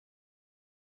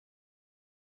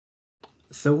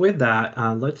So with that,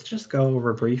 let's just go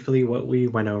over briefly what we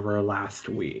went over last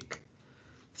week.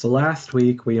 So last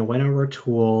week we went over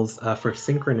tools for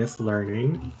synchronous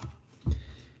learning,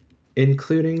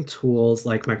 including tools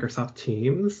like Microsoft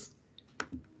Teams.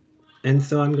 And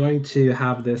so I'm going to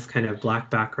have this kind of black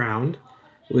background,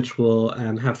 which will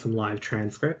have some live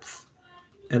transcripts,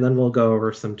 and then we'll go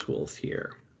over some tools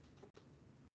here.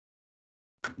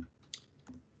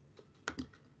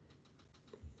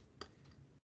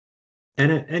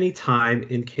 And at any time,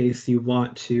 in case you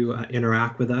want to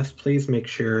interact with us, please make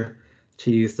sure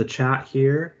to use the chat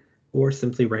here or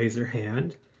simply raise your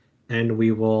hand, and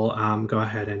we will go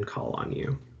ahead and call on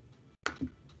you.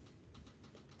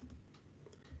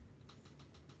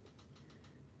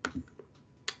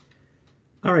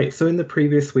 All right, so in the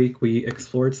previous week, we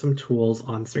explored some tools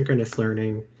on synchronous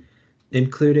learning,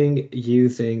 including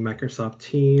using Microsoft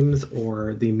Teams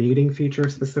or the meeting feature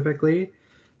specifically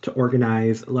to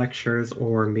organize lectures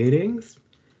or meetings.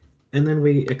 And then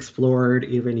we explored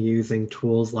even using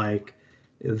tools like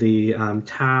the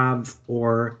tabs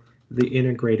or the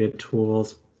integrated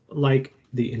tools like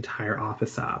the entire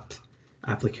Office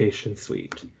application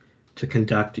suite to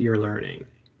conduct your learning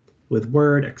with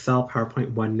Word, Excel,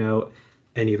 PowerPoint, OneNote,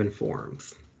 and even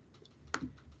Forms.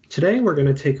 Today, we're going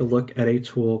to take a look at a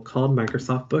tool called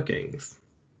Microsoft Bookings.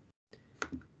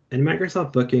 And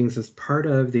Microsoft Bookings is part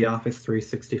of the Office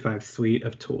 365 suite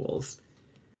of tools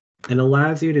and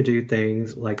allows you to do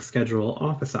things like schedule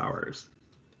office hours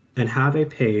and have a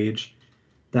page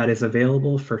that is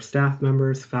available for staff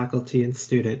members, faculty, and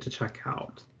student to check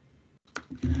out.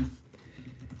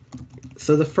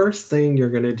 So the first thing you're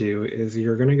going to do is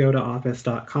you're going to go to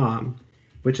office.com,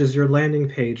 which is your landing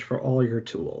page for all your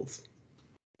tools.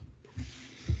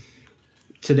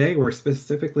 Today, we're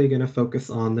specifically going to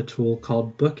focus on the tool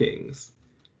called Bookings.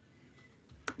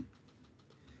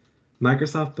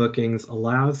 Microsoft Bookings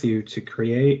allows you to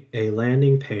create a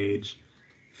landing page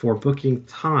for booking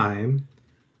time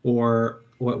or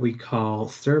what we call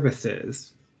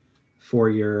services for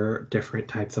your different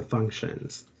types of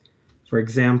functions. For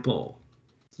example,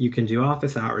 you can do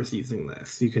office hours using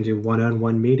this. You can do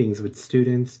one-on-one meetings with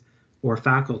students or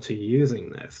faculty using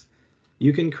this.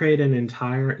 You can create an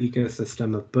entire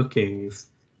ecosystem of bookings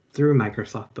through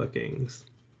Microsoft Bookings.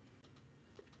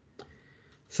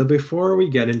 So before we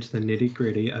get into the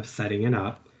nitty-gritty of setting it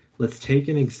up, let's take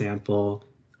an example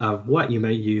of what you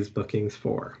might use Bookings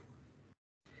for.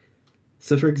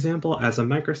 So for example, as a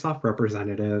Microsoft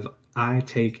representative, I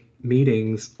take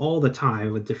meetings all the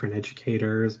time with different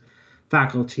educators,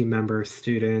 faculty members,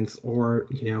 students, or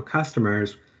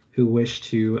customers who wish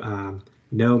to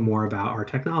know more about our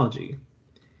technology.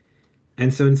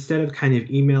 And so instead of kind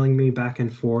of emailing me back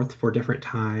and forth for different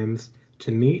times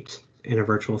to meet in a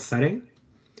virtual setting,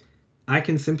 I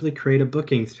can simply create a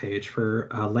bookings page for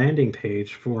a landing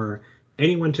page for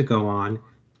anyone to go on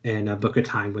and book a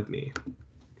time with me.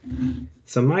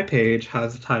 So my page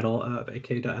has the title of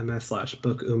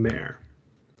ak.ms/bookumer.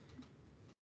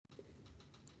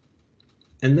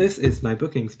 And this is my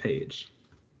bookings page.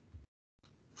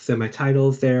 So my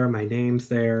title's there, my name's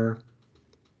there.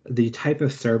 The type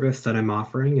of service that I'm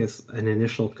offering is an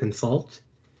initial consult,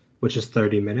 which is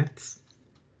 30 minutes.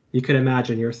 You could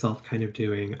imagine yourself kind of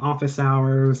doing office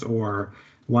hours or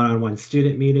one-on-one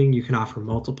student meeting. You can offer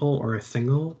multiple or a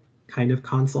single kind of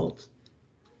consult.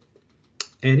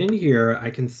 And in here,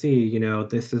 I can see,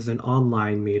 this is an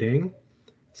online meeting.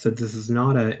 So this is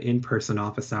not an in-person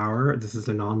office hour. This is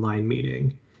an online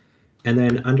meeting. And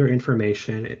then under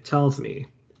information, it tells me,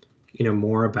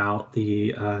 more about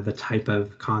the type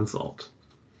of consult.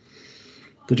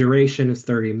 The duration is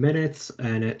 30 minutes,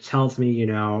 and it tells me,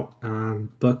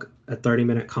 book a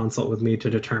 30-minute consult with me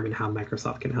to determine how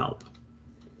Microsoft can help.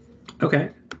 Okay.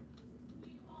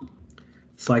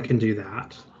 So I can do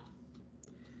that.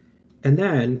 And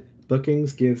then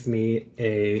Bookings gives me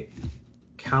a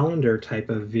calendar type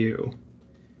of view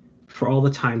for all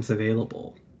the times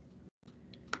available.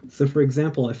 So for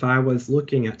example, if I was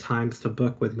looking at times to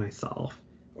book with myself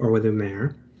or with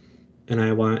Umair, and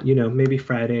I want, maybe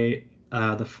Friday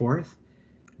the 4th,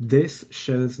 this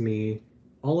shows me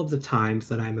all of the times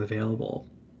that I'm available.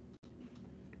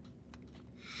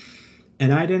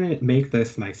 And I didn't make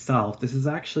this myself. This is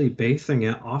actually basing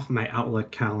it off my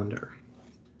Outlook calendar.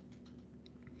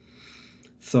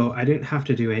 So I didn't have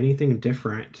to do anything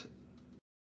different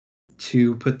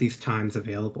to put these times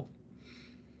available.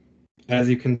 As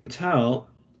you can tell,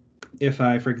 if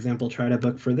I, for example, try to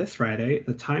book for this Friday,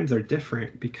 the times are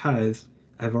different because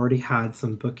I've already had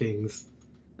some bookings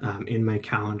in my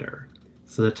calendar.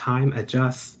 So the time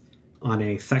adjusts on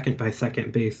a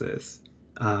second-by-second basis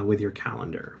with your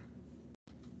calendar.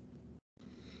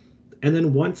 And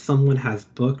then once someone has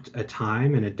booked a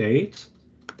time and a date,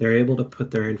 they're able to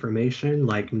put their information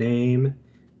like name,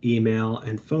 email,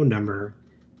 and phone number,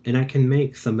 and I can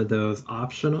make some of those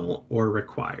optional or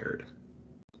required.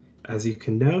 As you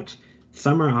can note,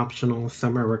 some are optional,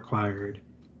 some are required.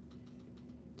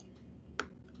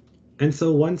 And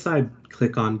so once I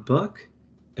click on book,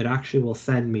 it actually will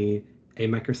send me a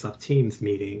Microsoft Teams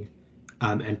meeting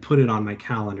and put it on my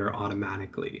calendar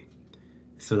automatically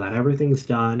so that everything's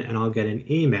done, and I'll get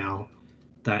an email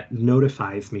that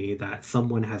notifies me that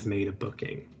someone has made a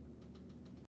booking.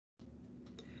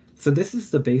 So this is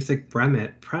the basic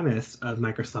premise of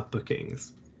Microsoft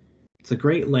Bookings. It's a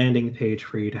great landing page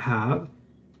for you to have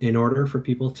in order for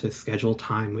people to schedule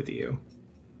time with you.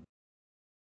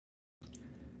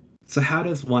 So how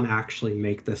does one actually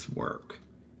make this work?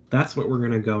 That's what we're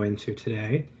going to go into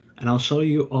today, and I'll show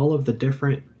you all of the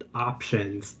different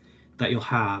options that you'll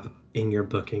have in your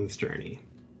bookings journey.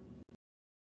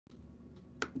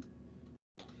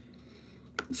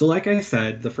 So like I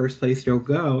said, the first place you'll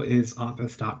go is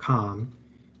office.com,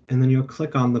 and then you'll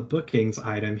click on the bookings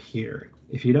item here.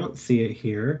 If you don't see it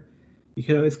here, you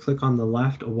can always click on the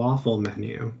left waffle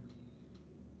menu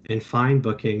and find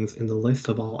bookings in the list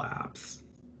of all apps.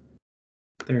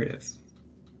 There it is.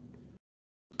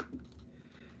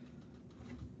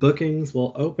 Bookings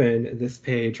will open this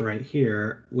page right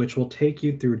here, which will take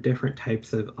you through different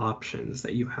types of options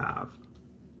that you have.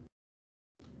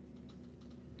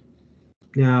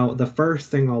 Now, the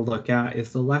first thing I'll look at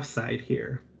is the left side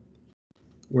here,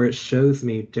 where it shows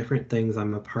me different things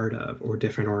I'm a part of or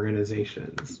different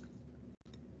organizations.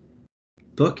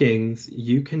 Bookings,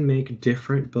 you can make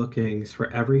different bookings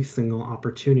for every single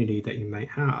opportunity that you might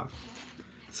have.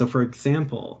 So for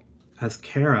example, as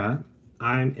Kara,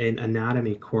 I'm an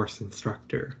anatomy course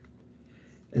instructor.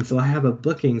 And so I have a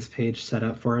bookings page set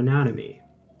up for anatomy.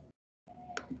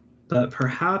 But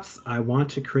perhaps I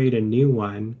want to create a new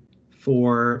one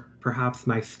for perhaps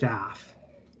my staff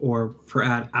or for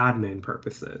admin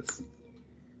purposes.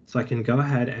 So I can go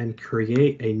ahead and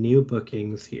create a new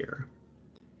bookings here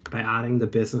by adding the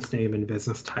business name and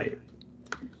business type.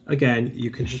 Again, you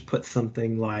can just put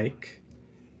something like,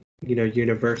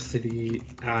 university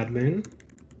admin,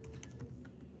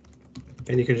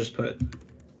 and you can just put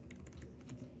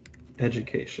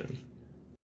education.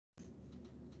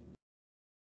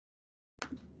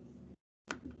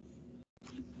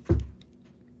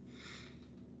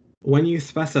 When you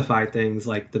specify things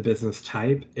like the business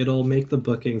type, it'll make the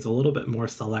bookings a little bit more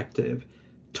selective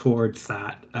towards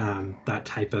that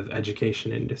type of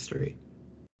education industry.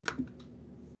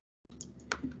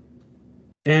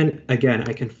 And again,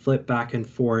 I can flip back and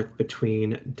forth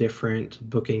between different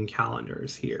booking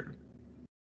calendars here.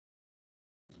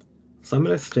 So I'm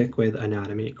going to stick with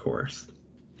anatomy course.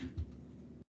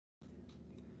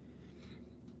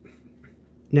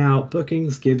 Now,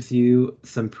 bookings gives you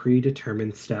some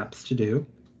predetermined steps to do,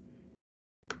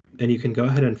 and you can go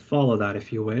ahead and follow that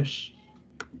if you wish.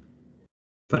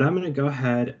 But I'm going to go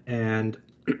ahead and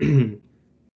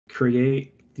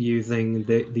create using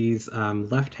these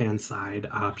left-hand side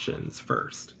options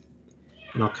first.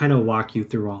 And I'll kind of walk you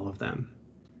through all of them.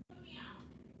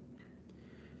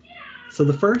 So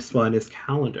the first one is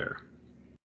calendar.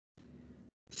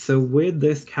 So with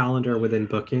this calendar within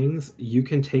bookings, you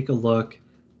can take a look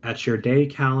at your day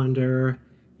calendar,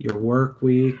 your work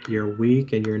week,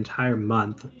 and your entire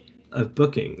month of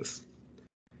bookings.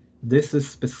 This is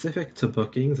specific to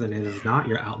bookings and it is not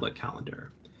your Outlook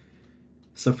calendar.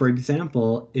 So for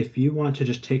example, if you want to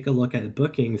just take a look at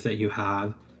bookings that you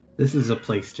have, this is a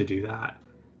place to do that.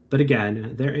 But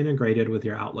again, they're integrated with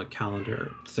your Outlook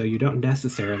calendar, so you don't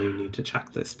necessarily need to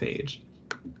check this page.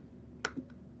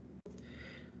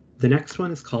 The next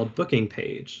one is called booking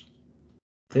page.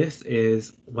 This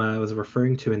is what I was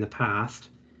referring to in the past,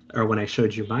 or when I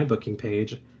showed you my booking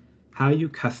page, how you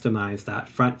customize that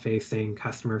front-facing,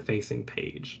 customer-facing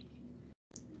page.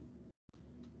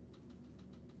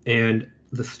 And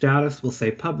the status will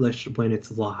say published when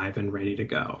it's live and ready to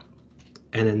go.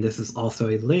 And then this is also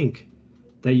a link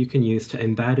that you can use to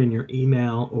embed in your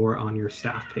email or on your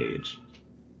staff page.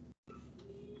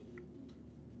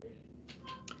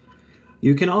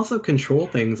 You can also control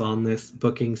things on this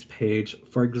bookings page.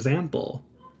 For example,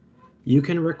 you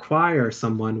can require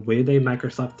someone with a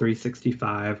Microsoft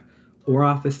 365 or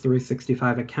Office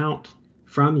 365 account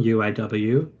from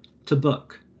UIW to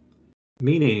book,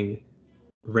 meaning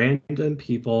random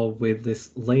people with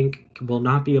this link will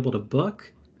not be able to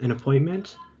book an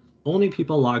appointment. Only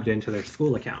people logged into their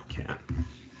school account can.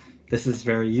 This is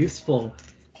very useful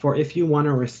for if you want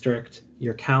to restrict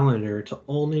your calendar to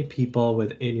only people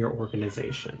within your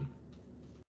organization.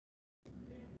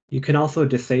 You can also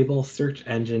disable search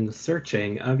engine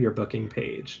searching of your booking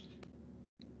page.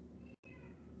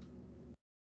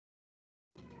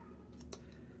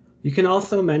 You can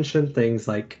also mention things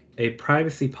like a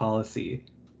privacy policy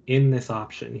in this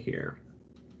option here.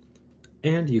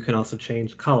 And you can also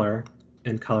change color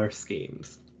and color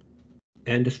schemes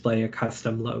and display a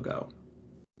custom logo.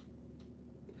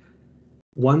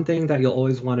 One thing that you'll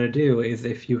always want to do is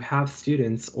if you have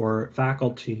students or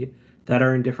faculty that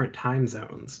are in different time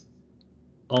zones,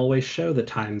 always show the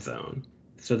time zone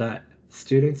so that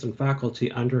students and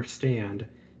faculty understand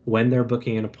when they're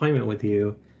booking an appointment with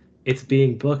you, it's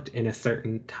being booked in a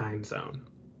certain time zone.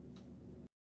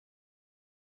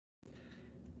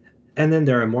 And then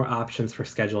there are more options for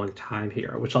scheduling time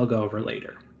here, which I'll go over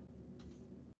later.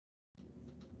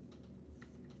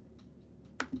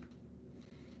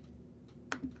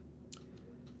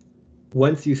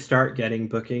 Once you start getting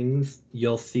bookings,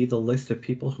 you'll see the list of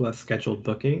people who have scheduled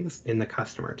bookings in the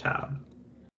Customer tab.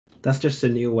 That's just a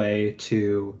new way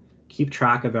to keep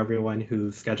track of everyone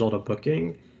who's scheduled a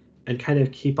booking and kind of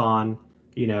keep on,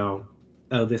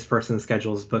 oh, this person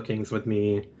schedules bookings with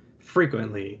me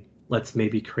frequently. Let's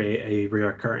maybe create a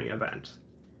reoccurring event,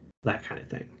 that kind of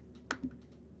thing.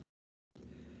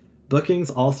 Bookings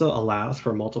also allows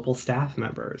for multiple staff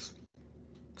members.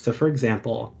 So for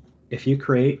example, if you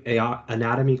create an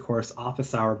anatomy course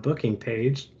office hour booking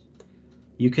page,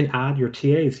 you can add your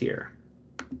TAs here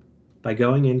by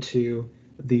going into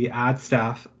the Add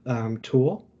Staff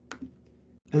tool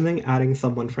and then adding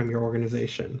someone from your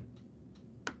organization.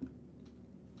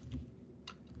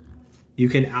 You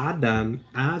can add them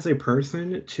as a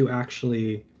person to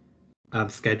actually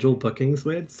schedule bookings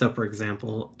with. So for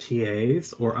example,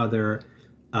 TAs or other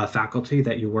faculty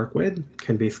that you work with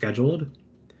can be scheduled,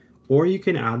 or you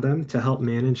can add them to help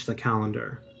manage the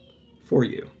calendar for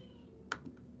you.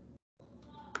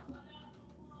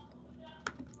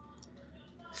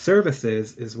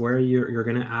 Services is where you're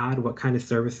going to add what kind of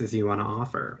services you want to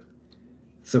offer.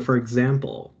 So for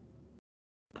example,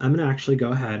 I'm going to actually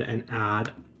go ahead and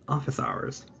add office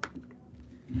hours.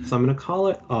 So I'm going to call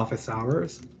it office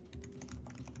hours.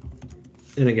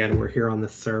 And again, we're here on the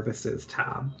services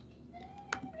tab.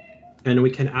 And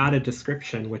we can add a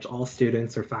description which all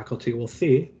students or faculty will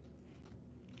see.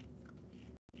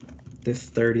 This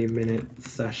 30-minute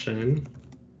session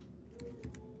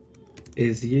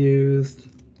is used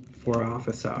for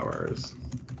office hours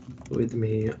with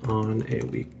me on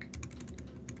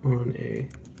a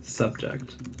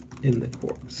subject in the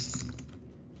course.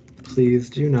 Please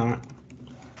do not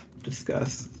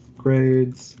discuss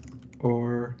grades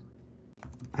or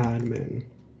admin.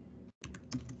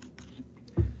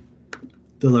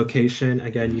 The location,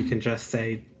 again, you can just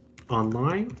say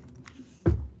online.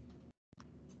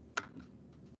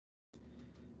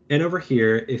 And over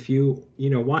here, if you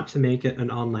want to make it an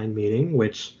online meeting,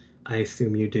 which I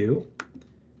assume you do,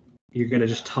 you're going to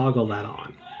just toggle that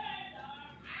on.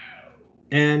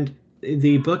 And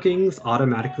the bookings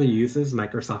automatically uses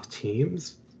Microsoft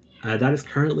Teams. That is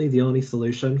currently the only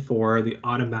solution for the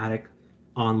automatic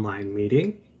online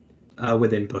meeting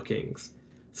within bookings.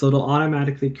 So it'll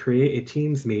automatically create a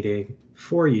Teams meeting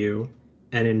for you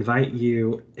and invite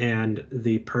you and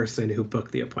the person who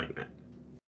booked the appointment.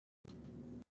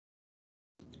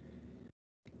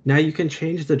 Now you can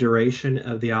change the duration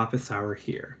of the office hour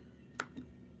here.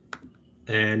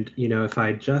 And if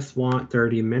I just want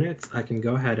 30 minutes, I can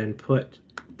go ahead and put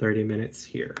 30 minutes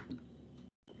here.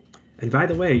 And by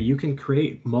the way, you can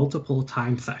create multiple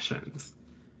time sessions.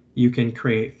 You can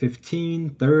create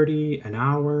 15, 30, an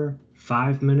hour,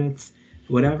 5 minutes,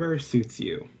 whatever suits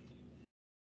you.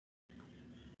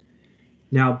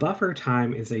 Now, buffer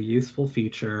time is a useful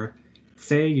feature.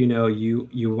 Say,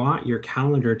 you want your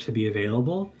calendar to be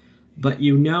available, but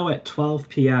at 12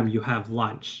 p.m. you have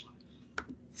lunch.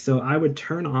 So I would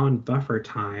turn on buffer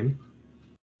time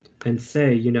and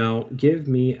say, give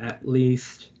me at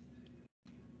least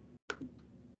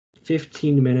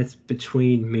 15 minutes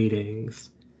between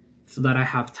meetings so that I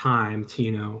have time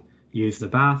to, use the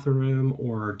bathroom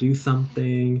or do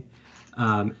something.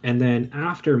 And then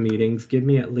after meetings, give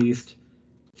me at least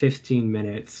 15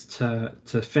 minutes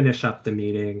to finish up the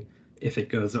meeting if it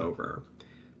goes over.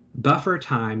 Buffer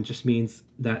time just means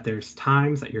that there's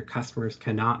times that your customers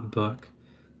cannot book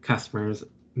customers,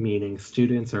 meaning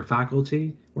students or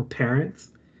faculty or parents.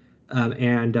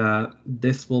 And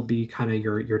this will be kind of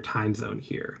your time zone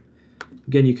here.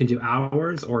 Again, you can do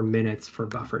hours or minutes for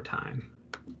buffer time.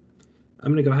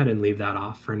 I'm going to go ahead and leave that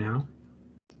off for now.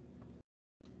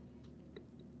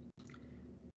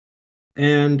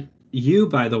 And you,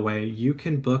 by the way, you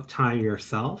can book time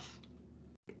yourself.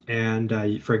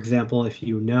 And for example, if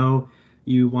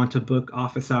you want to book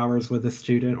office hours with a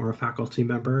student or a faculty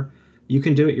member, you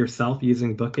can do it yourself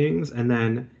using Bookings, and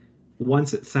then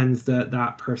once it sends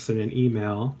that person an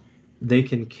email, they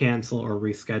can cancel or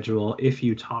reschedule if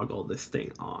you toggle this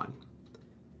thing on.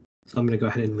 So I'm going to go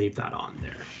ahead and leave that on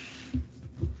there.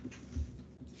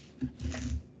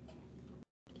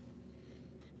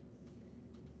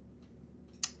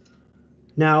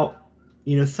 Now,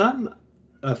 some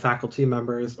faculty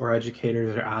members or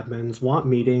educators or admins want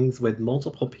meetings with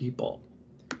multiple people.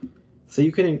 So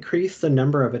you can increase the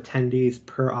number of attendees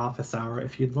per office hour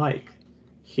if you'd like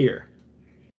here.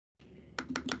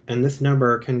 And this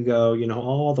number can go,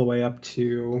 all the way up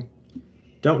to,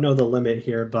 don't know the limit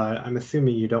here, but I'm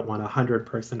assuming you don't want a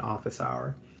 100-person office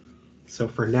hour. So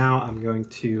for now, I'm going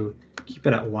to keep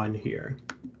it at 1 here.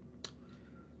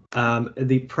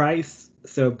 The price,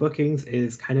 so Bookings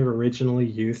is kind of originally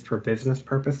used for business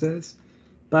purposes,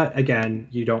 but again,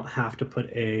 you don't have to put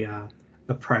a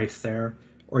price there,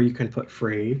 or you can put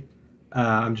free.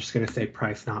 I'm just going to say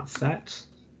price not set.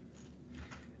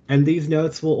 And these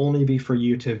notes will only be for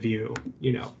you to view.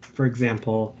 For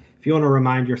example, if you want to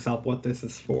remind yourself what this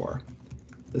is for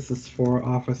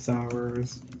office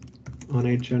hours on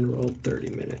a general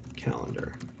 30-minute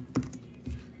calendar.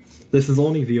 This is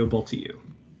only viewable to you.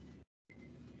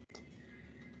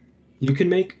 You can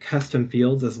make custom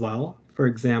fields as well. For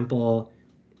example,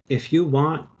 if you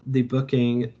want the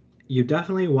booking, you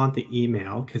definitely want the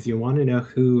email because you want to know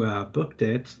who booked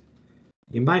it.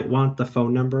 You might want the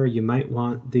phone number, you might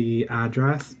want the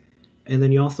address, and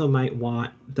then you also might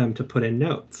want them to put in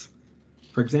notes.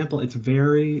 For example, it's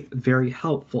very, very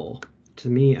helpful to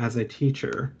me as a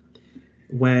teacher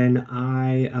when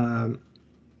I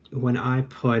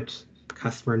put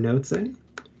customer notes in,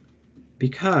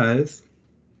 because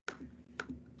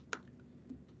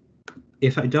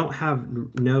if I don't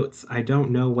have notes, I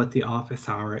don't know what the office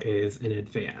hour is in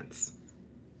advance.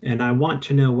 And I want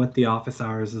to know what the office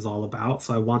hours is all about,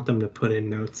 so I want them to put in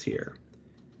notes here.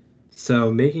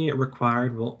 So making it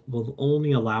required will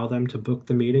only allow them to book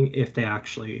the meeting if they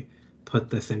actually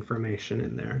put this information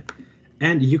in there.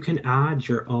 And you can add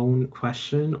your own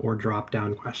question or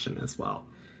drop-down question as well.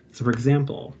 So for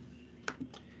example,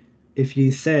 if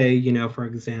you say, for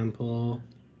example,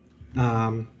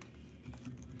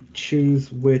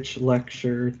 choose which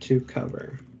lecture to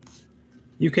cover,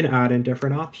 you can add in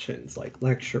different options like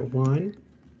lecture 1,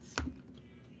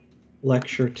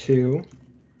 lecture 2,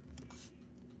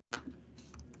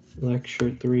 lecture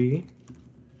 3,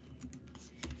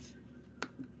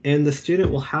 and the student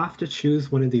will have to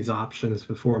choose one of these options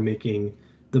before making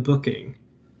the booking.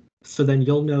 So then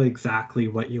you'll know exactly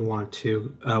what you want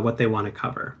to, what they want to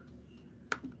cover.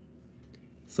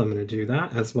 So I'm going to do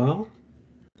that as well.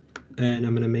 And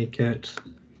I'm going to make it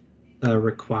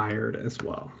required as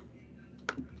well.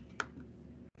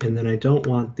 And then I don't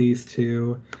want these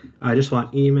two. I just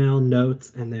want email,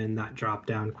 notes, and then that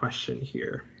drop-down question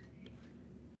here.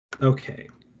 Okay.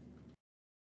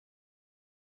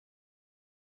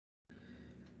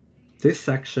 This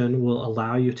section will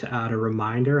allow you to add a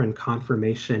reminder and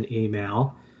confirmation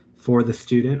email for the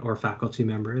student or faculty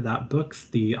member that books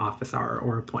the office hour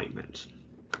or appointment.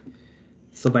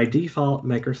 So by default,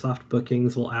 Microsoft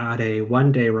Bookings will add a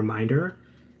 1-day reminder,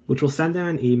 which will send them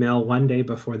an email 1 day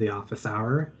before the office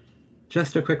hour.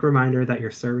 Just a quick reminder that your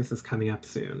service is coming up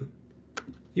soon.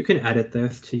 You can edit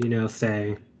this to,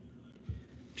 say,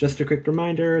 just a quick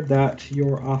reminder that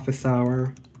your office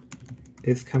hour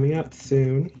is coming up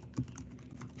soon.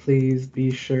 Please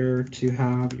be sure to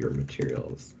have your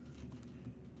materials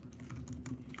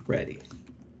ready.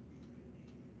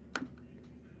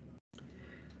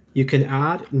 You can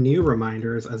add new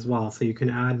reminders as well, so you can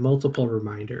add multiple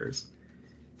reminders.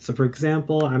 So for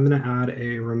example, I'm going to add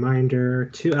a reminder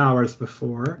 2 hours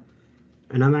before,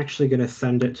 and I'm actually going to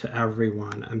send it to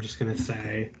everyone. I'm just going to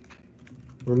say,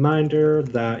 reminder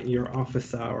that your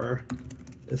office hour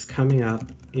is coming up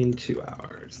in 2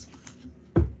 hours.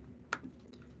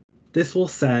 This will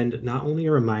send not only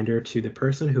a reminder to the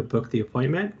person who booked the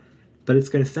appointment, but it's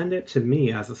going to send it to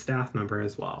me as a staff member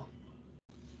as well.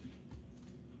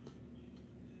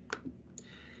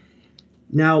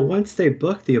 Now, once they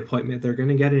book the appointment, they're going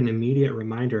to get an immediate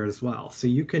reminder as well. So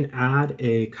you can add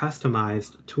a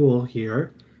customized tool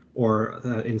here, or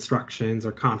instructions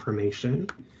or confirmation.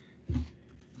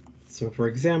 So for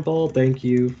example, thank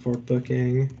you for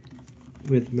booking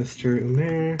with Mr.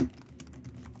 Umair.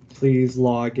 Please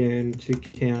log in to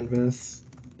Canvas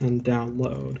and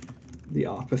download the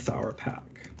office hour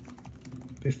pack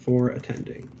before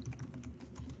attending.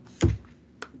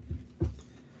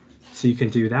 So you can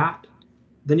do that.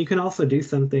 Then you can also do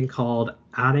something called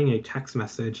adding a text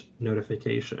message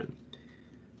notification.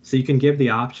 So you can give the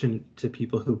option to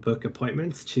people who book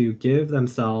appointments to give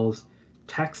themselves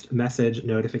text message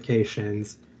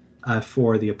notifications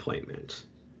for the appointment.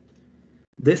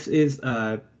 This is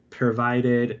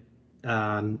provided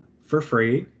for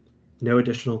free, no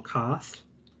additional cost,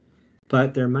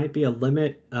 but there might be a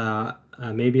limit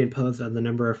maybe imposed on the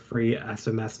number of free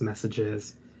SMS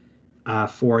messages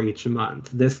for each month.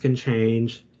 This can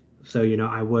change. So,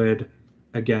 I would,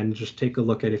 again, just take a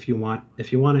look at if you want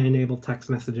to enable text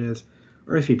messages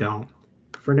or if you don't.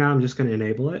 For now, I'm just going to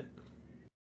enable it.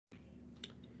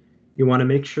 You want to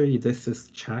make sure this is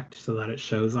checked so that it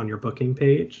shows on your booking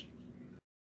page.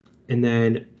 And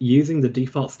then using the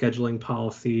default scheduling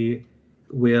policy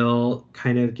will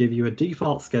kind of give you a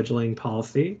default scheduling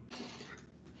policy.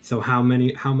 So how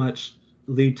much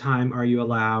lead time are you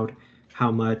allowed?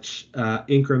 How much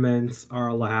increments are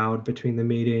allowed between the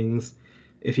meetings?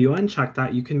 If you uncheck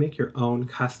that, you can make your own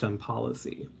custom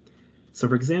policy. So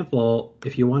for example,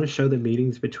 if you want to show the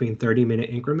meetings between 30-minute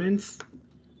increments,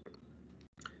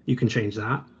 you can change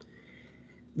that.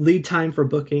 Lead time for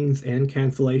bookings and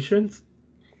cancellations.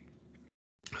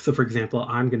 So for example,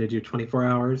 I'm going to do 24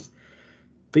 hours,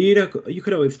 but you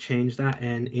could always change that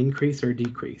and increase or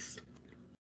decrease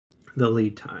the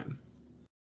lead time.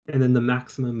 And then the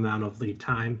maximum amount of lead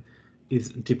time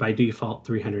is by default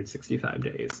 365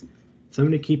 days. So I'm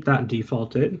going to keep that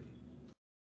defaulted.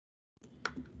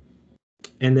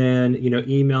 And then,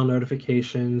 email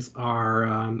notifications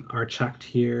are checked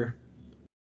here.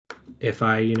 If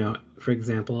I, for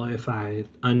example, if I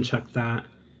uncheck that,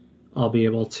 I'll be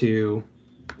able to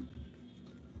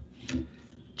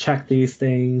check these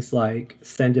things like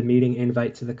send a meeting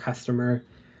invite to the customer.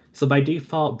 So by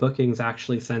default, Bookings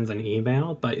actually sends an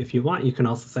email, but if you want, you can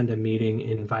also send a meeting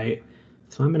invite.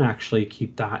 So I'm going to actually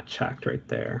keep that checked right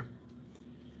there.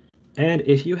 And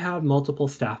if you have multiple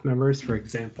staff members, for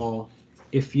example,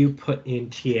 if you put in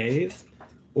TAs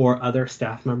or other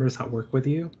staff members that work with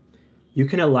you, you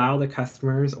can allow the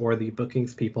customers or the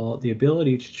bookings people the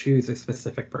ability to choose a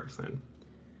specific person.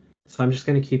 So I'm just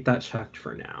going to keep that checked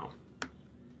for now.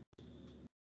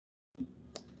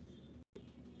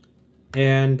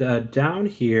 And down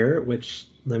here, which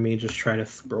let me just try to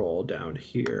scroll down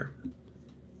here. I'm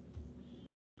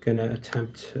going to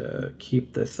attempt to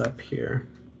keep this up here.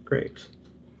 Great.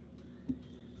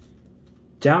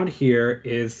 Down here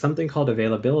is something called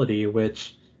availability,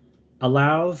 which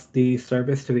allows the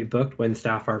service to be booked when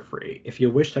staff are free. If you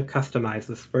wish to customize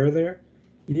this further,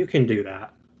 you can do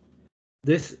that.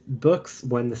 This books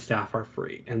when the staff are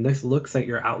free, and this looks at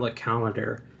your Outlook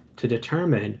calendar to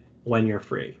determine when you're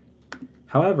free.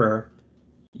 However,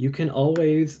 you can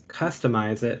always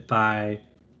customize it by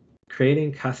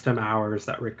creating custom hours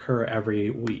that recur every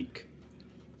week.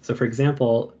 So for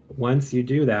example, once you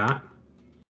do that,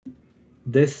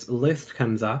 this list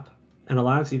comes up and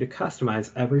allows you to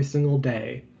customize every single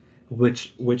day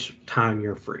which time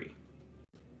you're free.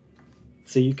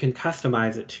 So you can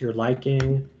customize it to your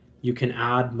liking. You can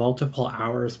add multiple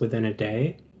hours within a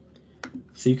day.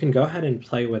 So you can go ahead and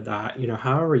play with that,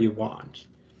 however you want.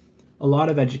 A lot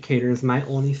of educators might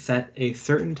only set a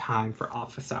certain time for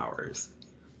office hours,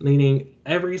 meaning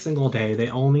every single day they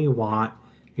only want,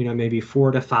 maybe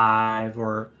 4 to 5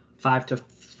 or 5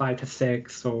 to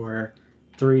 6 or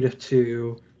 3 to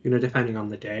 2, depending on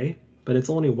the day, but it's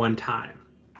only one time.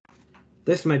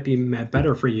 This might be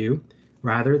better for you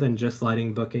rather than just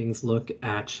letting bookings look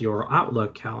at your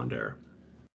Outlook calendar.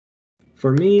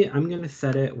 For me, I'm going to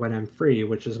set it when I'm free,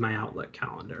 which is my Outlook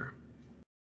calendar.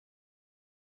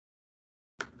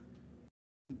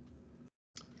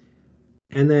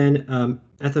 And then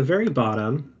at the very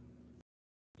bottom,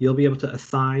 you'll be able to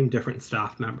assign different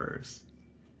staff members.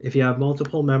 If you have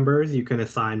multiple members, you can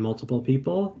assign multiple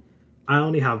people. I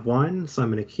only have one, so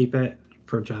I'm going to keep it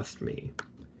for just me.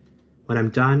 When I'm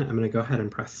done, I'm going to go ahead and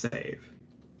press save.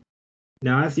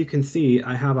 Now, as you can see,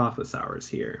 I have office hours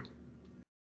here.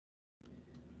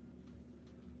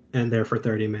 And they're for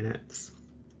 30 minutes.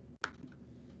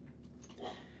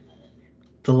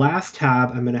 The last tab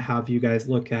I'm going to have you guys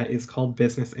look at is called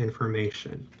Business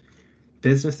Information.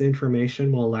 Business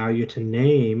Information will allow you to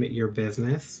name your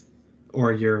business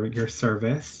or your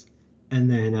service, and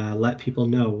then let people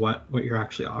know what you're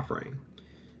actually offering.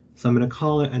 So I'm going to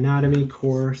call it Anatomy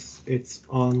Course. It's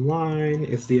online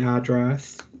is the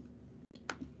address.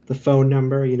 The phone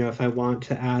number, if I want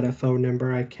to add a phone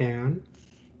number, I can.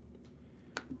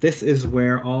 This is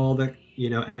where all the,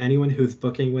 anyone who's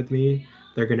booking with me,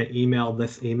 they're going to email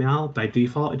this email. By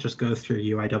default, it just goes to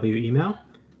your UIW email.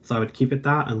 So I would keep it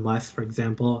that unless, for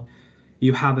example,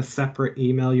 you have a separate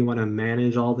email you want to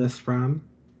manage all this from.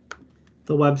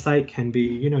 The website can be,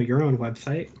 your own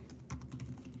website.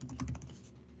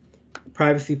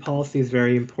 Privacy policy is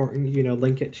very important. You know,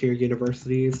 link it to your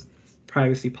university's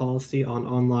privacy policy on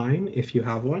online if you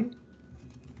have one.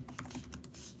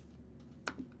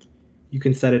 You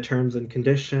can set a terms and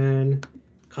condition.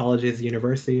 Colleges,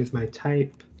 universities might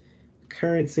type.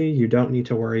 Currency, you don't need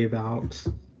to worry about.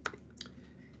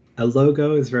 A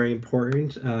logo is very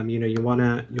important. You know, you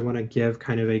wanna give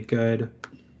kind of a good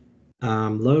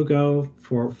logo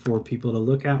for people to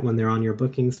look at when they're on your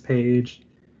bookings page.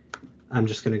 I'm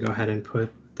just going to go ahead and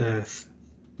put this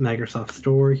Microsoft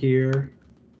Store here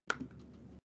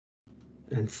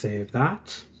and save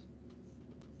that.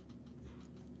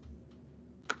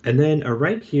 And then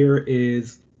right here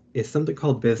is something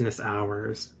called business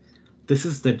hours. This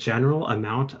is the general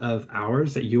amount of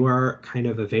hours that you are kind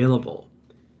of available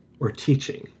or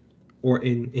teaching or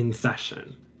in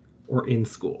session or in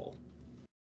school.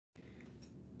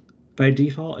 By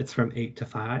default, it's from 8 to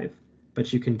 5,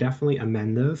 but you can definitely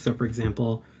amend those. So for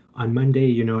example, on Monday,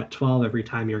 you know, at 12, every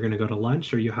time you're going to go to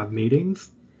lunch or you have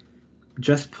meetings,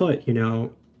 just put, you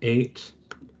know, 8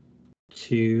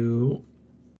 to,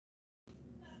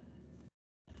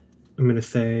 I'm going to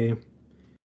say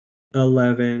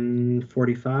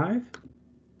 11:45.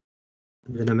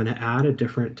 Then I'm going to add a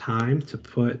different time to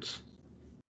put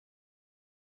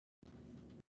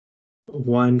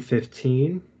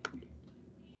 1:15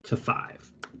 to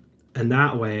 5. And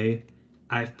that way,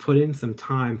 I've put in some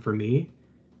time for me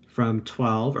from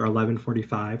 12 or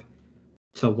 11:45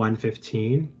 to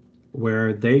 1:15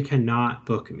 where they cannot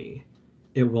book me.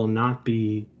 It will not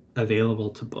be available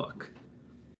to book.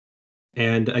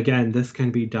 And again, this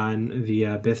can be done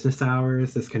via business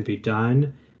hours. This can be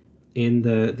done in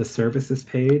the services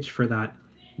page for that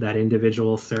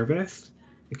individual service.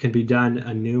 It can be done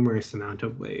a numerous amount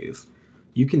of ways.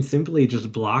 You can simply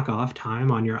just block off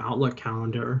time on your Outlook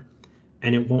calendar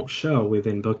and it won't show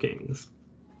within bookings.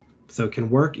 So it can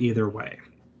work either way.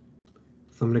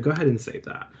 So I'm going to go ahead and save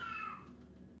that.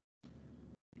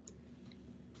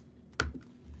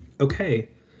 Okay,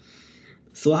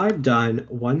 so I've done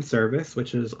one service,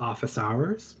 which is office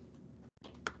hours.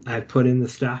 I've put in the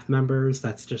staff members,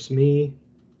 that's just me.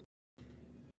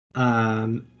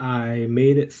 I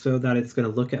made it so that it's going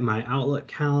to look at my Outlook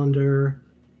calendar,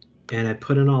 and I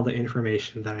put in all the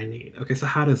information that I need. Okay, so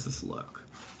how does this look?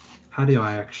 How do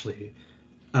I actually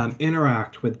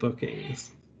interact with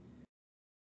bookings?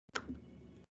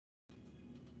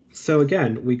 So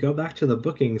again, we go back to the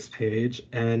bookings page,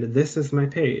 and this is my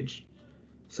page.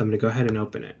 So I'm going to go ahead and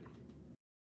open it.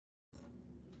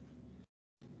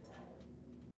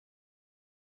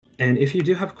 And if you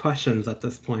do have questions at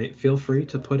this point, feel free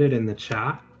to put it in the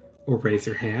chat or raise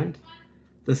your hand.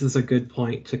 This is a good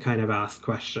point to kind of ask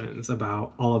questions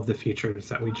about all of the features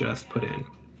that we just put in.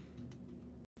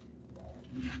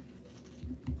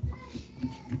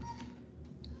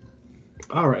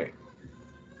 All right,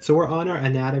 so we're on our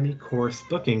anatomy course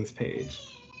bookings page.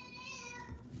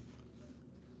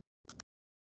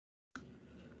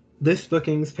 This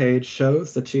bookings page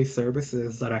shows the two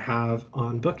services that I have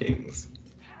on bookings.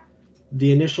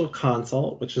 The initial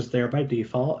consult, which is there by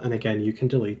default, and again, you can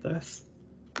delete this,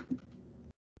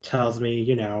 tells me,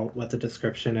 you know, what the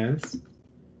description is.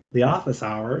 The office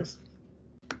hours,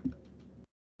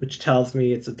 which tells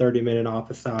me it's a 30-minute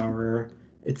office hour,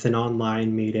 it's an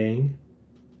online meeting,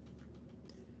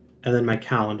 and then my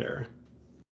calendar,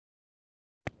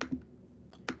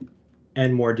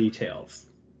 and more details.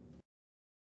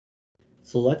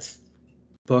 So let's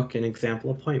book an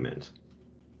example appointment.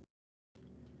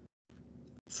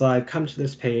 So I've come to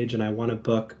this page and I want to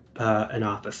book an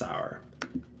office hour.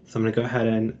 So I'm going to go ahead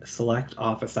and select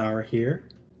office hour here.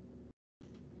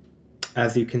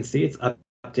 As you can see, it's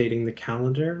updating the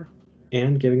calendar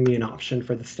and giving me an option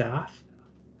for the staff.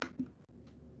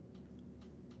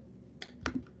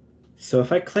 So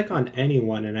if I click on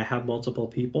anyone and I have multiple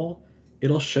people,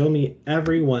 it'll show me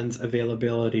everyone's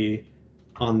availability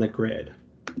on the grid.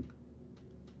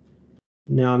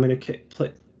 Now I'm going to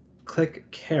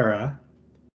click Kara,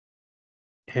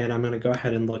 and I'm going to go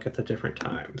ahead and look at the different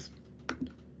times.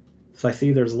 So I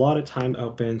see there's a lot of time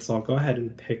open, so I'll go ahead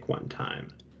and pick one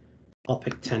time. I'll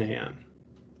pick 10 a.m.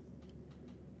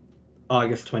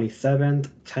 August 27th,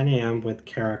 10 a.m. with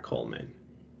Kara Coleman.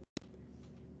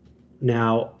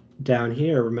 Now, down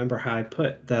here, remember how I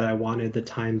put that I wanted the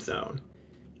time zone.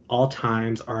 All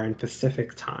times are in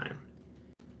Pacific time.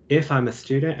 If I'm a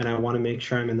student and I want to make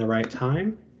sure I'm in the right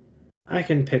time, I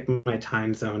can pick my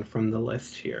time zone from the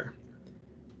list here.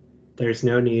 There's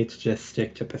no need to just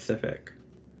stick to Pacific.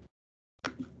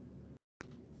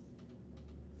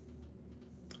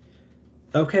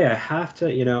 Okay, I have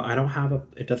to, you know, I don't have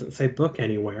it doesn't say book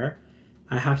anywhere.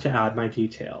 I have to add my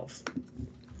details.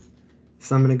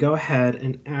 So I'm going to go ahead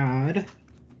and add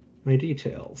my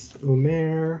details.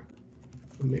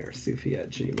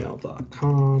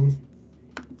 umairsufi@gmail.com.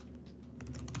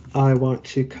 I want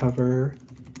to cover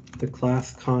the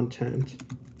class content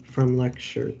from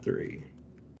lecture 3.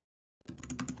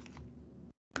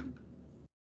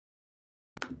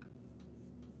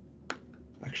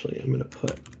 Actually, I'm going to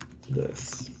put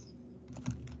this.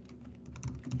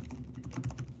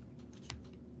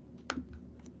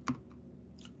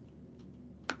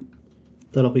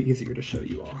 That'll be easier to show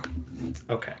you all.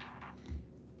 Okay.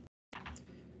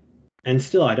 And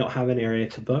still, I don't have an area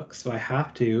to book, so I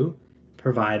have to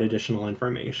provide additional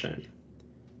information.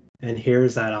 And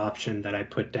here's that option that I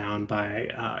put down by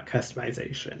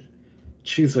customization.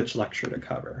 Choose which lecture to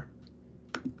cover.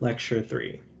 Lecture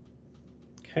 3.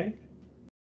 Okay.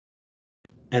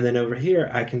 And then over here,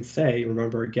 I can say,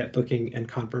 remember, get booking and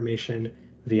confirmation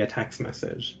via text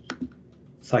message.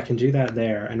 So I can do that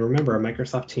there. And remember,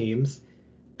 Microsoft Teams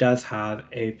does have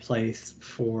a place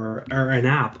for, or an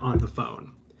app on the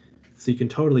phone. So you can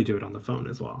totally do it on the phone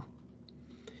as well.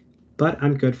 But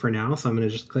I'm good for now, so I'm going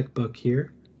to just click book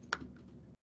here.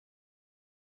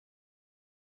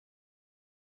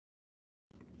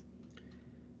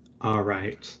 All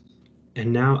right.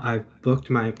 And now I've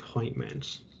booked my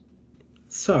appointment.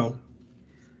 So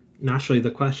naturally,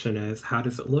 the question is, how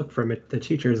does it look from the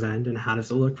teacher's end, and how does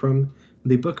it look from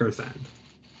the booker's end?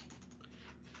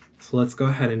 So let's go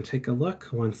ahead and take a look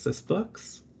once this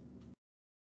books.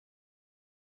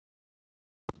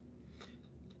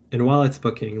 And while it's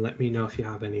booking, let me know if you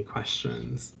have any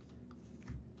questions.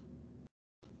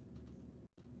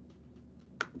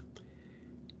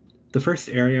 The first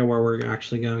area where we're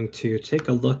actually going to take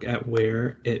a look at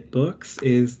where it books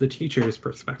is the teacher's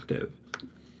perspective.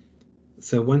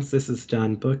 So once this is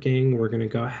done booking, we're going to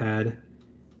go ahead.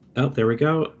 Oh, there we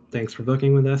go. Thanks for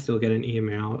booking with us. You'll get an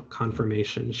email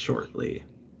confirmation shortly.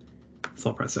 So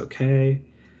I'll press OK.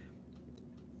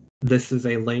 This is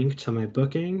a link to my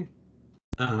booking.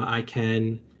 I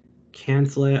can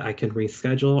cancel it, I can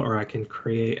reschedule, or I can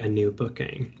create a new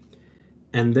booking.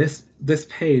 And this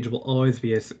page will always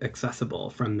be accessible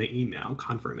from the email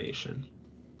confirmation.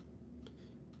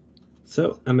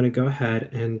 So I'm going to go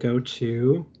ahead and go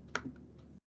to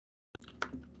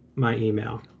my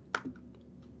email.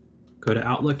 Go to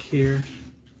Outlook here.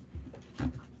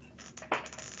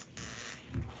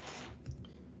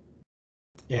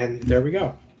 And there we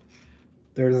go.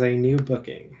 There's a new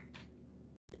booking.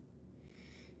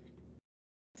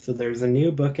 So there's a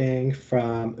new booking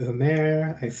from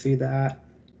Umair. I see that.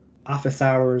 Office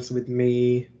hours with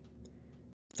me.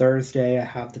 Thursday, I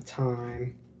have the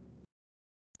time.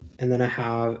 And then I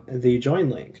have the join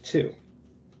link too.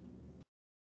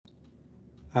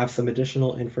 I have some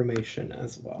additional information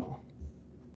as well.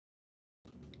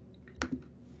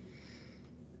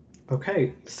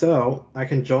 Okay, so I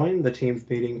can join the Teams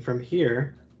meeting from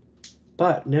here,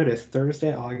 but notice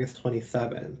Thursday, August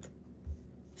 27th.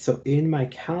 So in my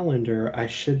calendar, I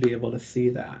should be able to see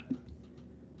that.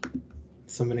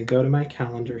 So I'm going to go to my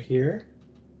calendar here.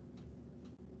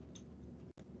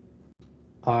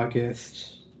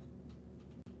 August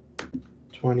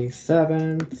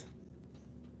 27th.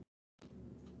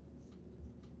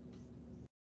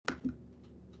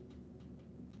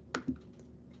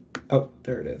 Oh,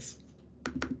 there it is.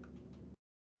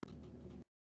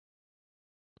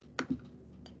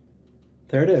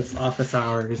 There it is, office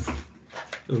hours,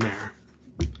 Umair.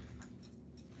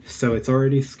 So it's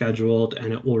already scheduled,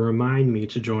 and it will remind me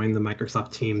to join the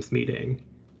Microsoft Teams meeting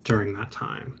during that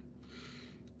time.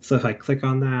 So if I click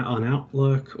on that on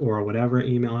Outlook or whatever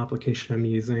email application I'm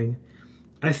using,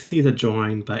 I see the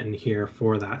join button here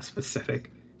for that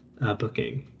specific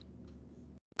booking.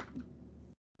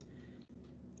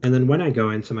 And then when I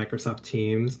go into Microsoft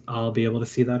Teams, I'll be able to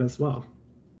see that as well.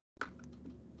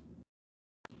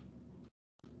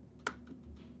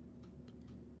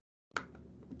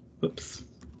 Oops.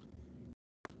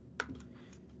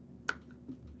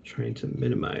 Trying to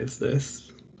minimize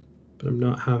this, but I'm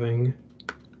not having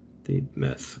the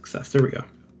success. There we go.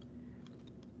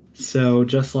 So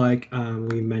just like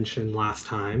we mentioned last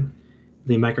time,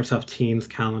 the Microsoft Teams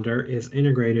calendar is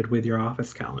integrated with your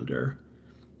Office calendar.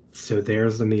 So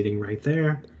there's the meeting right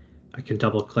there. I can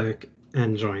double click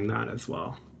and join that as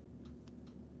well.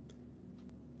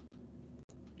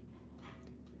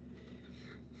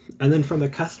 And then from the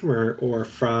customer, or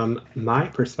from my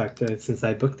perspective, since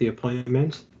I booked the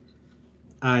appointment,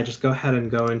 I just go ahead and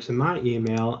go into my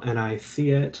email and I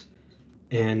see it,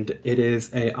 and it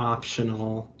is a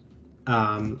optional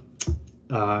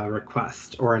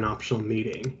request or an optional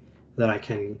meeting that I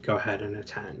can go ahead and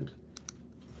attend.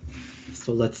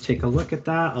 So let's take a look at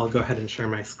that. I'll go ahead and share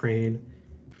my screen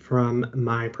from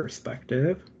my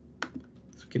perspective.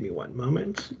 So give me one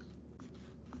moment.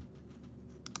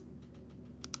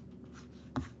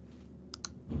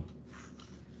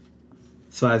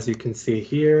 So as you can see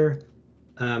here,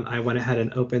 I went ahead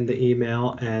and opened the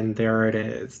email, and there it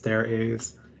is. There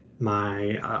is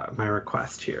my my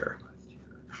request here.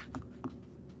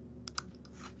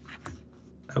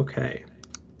 Okay.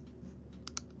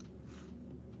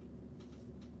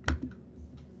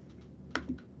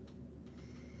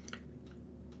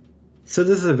 So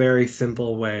this is a very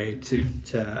simple way to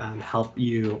help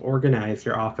you organize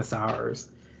your office hours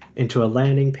into a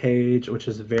landing page, which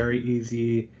is very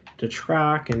easy to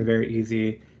track and very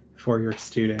easy for your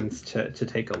students to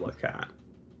take a look at.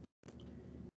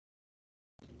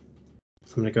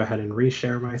 So I'm going to go ahead and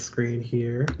reshare my screen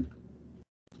here.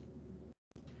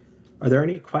 Are there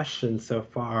any questions so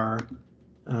far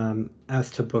as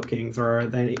to bookings, or are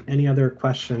there any other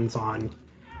questions on,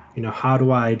 how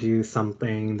do I do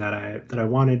something that I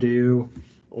want to do,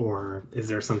 or is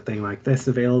there something like this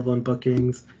available in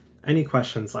bookings? Any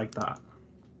questions like that?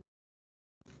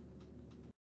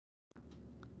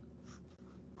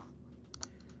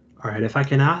 All right, if I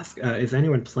can ask, is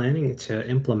anyone planning to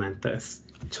implement this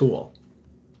tool?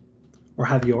 Or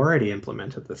have you already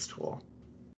implemented this tool?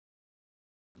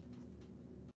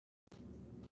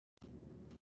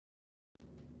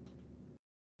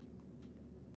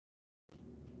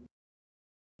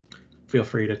 Feel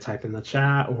free to type in the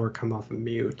chat or come off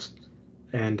mute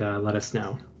and let us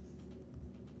know.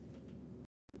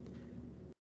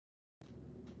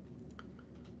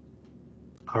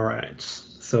 All right,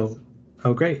 so,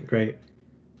 oh, great.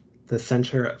 The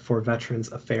Center for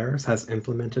Veterans Affairs has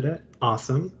implemented it.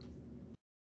 Awesome.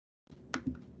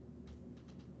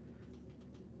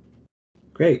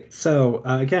 Great. So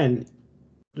again,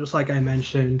 just like I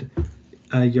mentioned,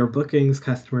 your bookings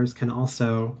customers can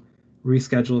also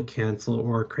reschedule, cancel,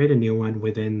 or create a new one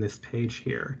within this page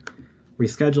here.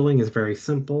 Rescheduling is very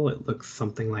simple. It looks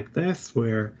something like this,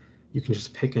 where you can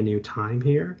just pick a new time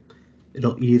here.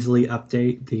 It'll easily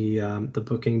update the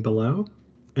booking below,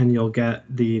 and you'll get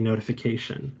the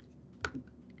notification.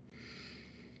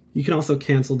 You can also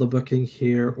cancel the booking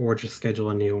here or just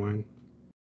schedule a new one.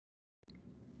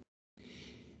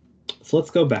 So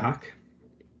let's go back,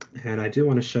 and I do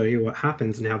want to show you what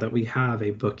happens now that we have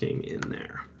a booking in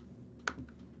there.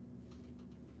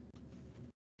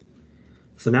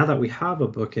 So now that we have a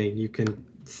booking, you can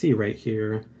see right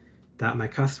here that my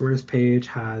customers page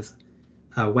has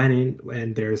went in,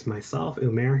 and there's myself,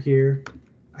 Umair, here.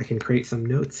 I can create some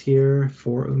notes here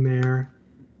for Umair.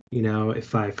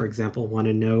 If I, for example, want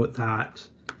to note that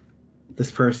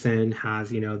this person has,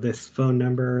 this phone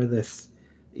number, this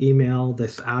email,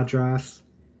 this address,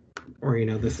 or,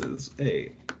 this is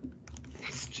a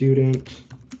student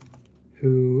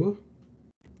who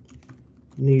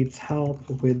needs help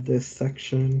with this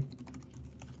section.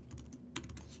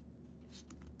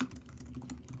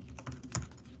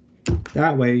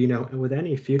 That way, with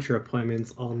any future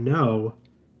appointments, I'll know,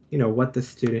 what the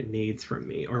student needs from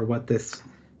me, or what this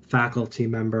faculty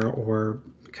member or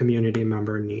community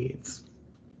member needs.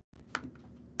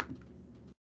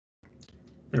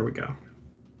 There we go.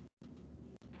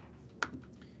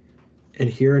 And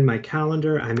here in my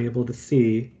calendar, I'm able to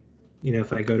see,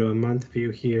 if I go to a month view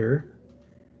here,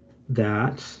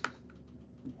 that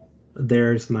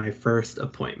there's my first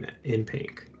appointment in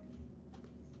pink.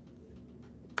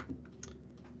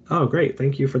 Oh, great.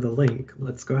 Thank you for the link.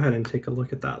 Let's go ahead and take a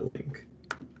look at that link.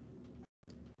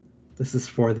 This is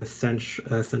for the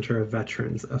Center of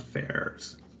Veterans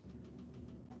Affairs.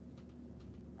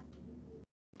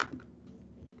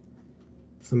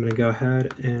 So I'm going to go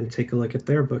ahead and take a look at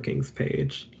their bookings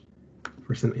page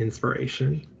for some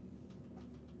inspiration.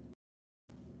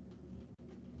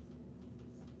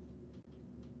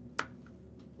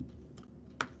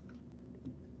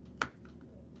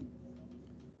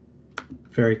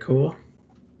 Very cool.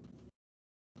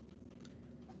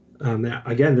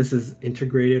 Again, this is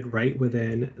integrated right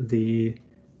within the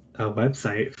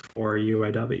website for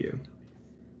UIW.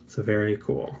 So very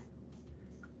cool.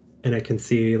 And I can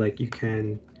see, like, you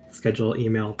can schedule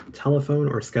email, telephone,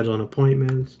 or schedule an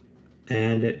appointment,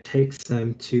 and it takes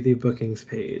them to the bookings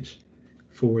page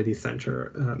for the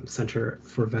Center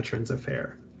for Veterans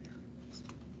Affairs.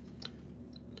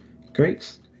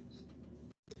 Great.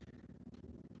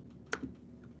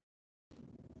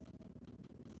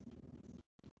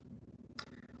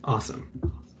 Awesome.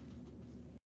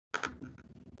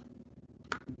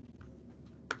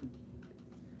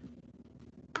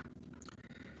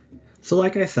 So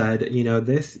like I said,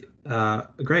 this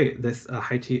great. This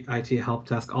IT help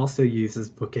desk also uses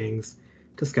bookings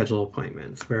to schedule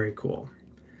appointments. Very cool.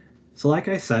 So like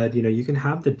I said, you can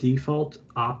have the default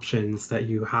options that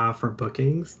you have for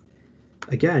bookings.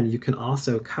 Again, you can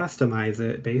also customize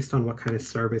it based on what kind of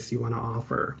service you want to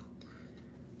offer.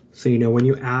 So, when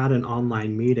you add an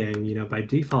online meeting, by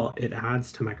default, it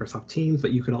adds to Microsoft Teams,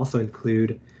 but you could also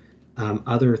include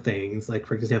other things. Like,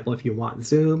 for example, if you want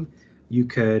Zoom, you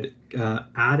could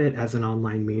add it as an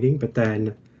online meeting, but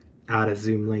then add a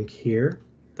Zoom link here.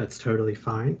 That's totally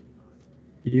fine.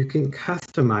 You can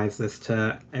customize this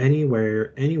to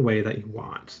anywhere, any way that you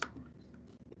want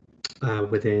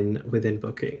within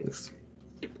bookings.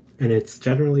 And it's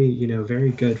generally,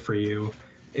 very good for you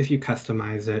if you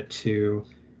customize it to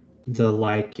the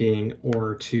liking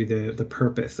or to the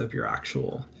purpose of your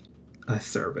actual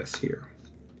service here.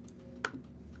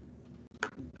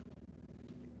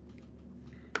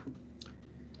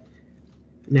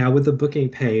 Now with the booking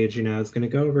page, I was going to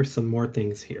go over some more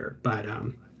things here, but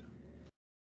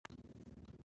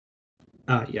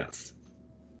yes.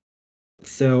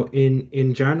 So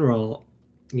in general,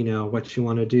 what you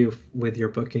want to do with your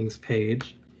bookings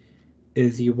page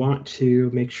is you want to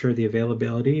make sure the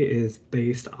availability is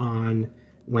based on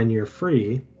when you're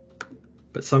free,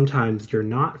 but sometimes you're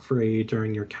not free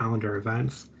during your calendar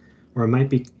events, or it might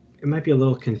be a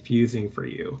little confusing for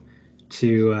you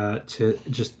to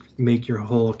just make your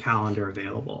whole calendar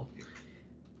available.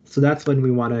 So that's when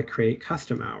we want to create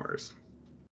custom hours.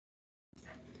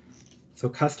 So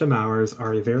custom hours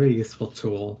are a very useful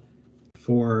tool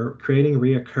for creating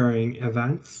reoccurring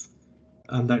events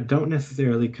that don't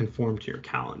necessarily conform to your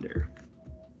calendar.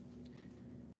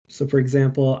 So for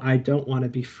example, I don't want to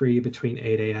be free between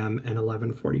 8 a.m. and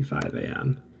 11:45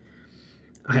 a.m.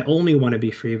 I only want to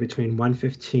be free between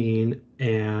 1:15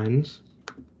 and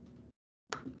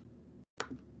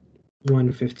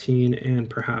 1:15 and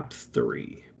perhaps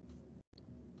 3.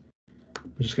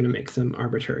 I'm just going to make some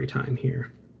arbitrary time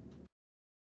here.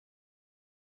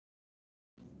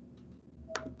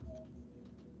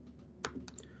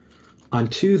 On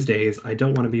Tuesdays, I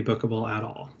don't want to be bookable at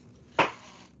all.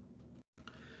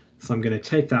 So I'm going to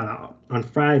take that out. On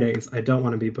Fridays, I don't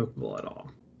want to be bookable at all.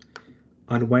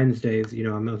 On Wednesdays,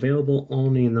 I'm available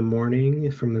only in the morning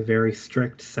from a very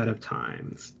strict set of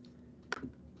times,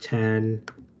 10,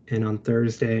 and on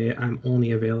Thursday, I'm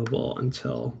only available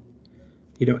until,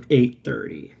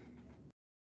 8:30.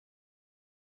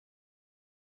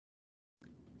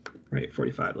 Right,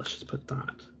 45, let's just put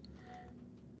that.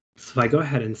 So if I go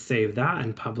ahead and save that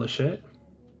and publish it,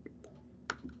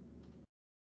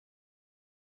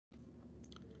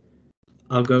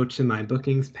 I'll go to my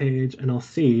bookings page and I'll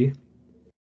see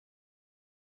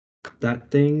that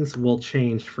things will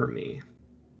change for me.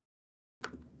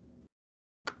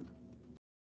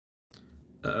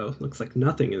 Uh-oh, looks like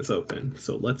nothing is open.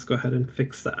 So let's go ahead and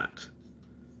fix that.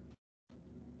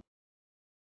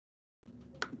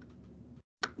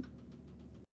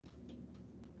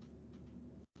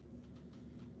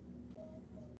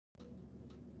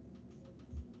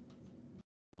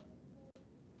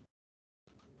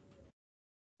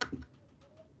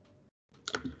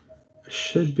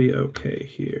 Should be okay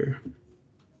here.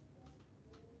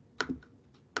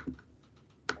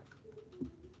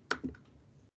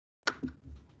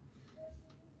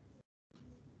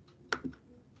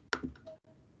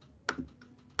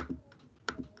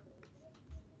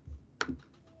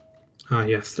 Ah,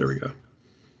 yes, there we go.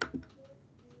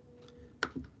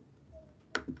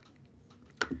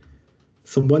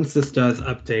 So once this does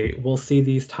update, we'll see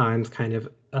these times kind of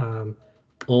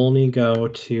only go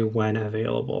to when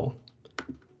available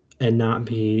and not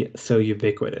be so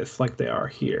ubiquitous like they are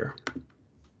here.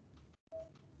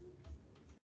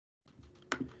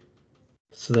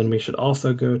 So then we should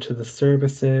also go to the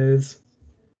services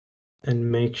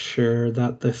and make sure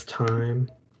that this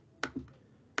time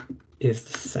is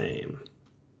the same.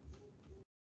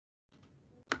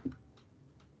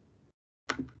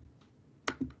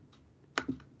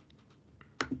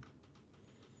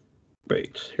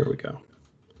 Great, here we go.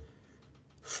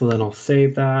 So then I'll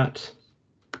save that,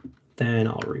 then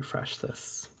I'll refresh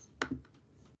this.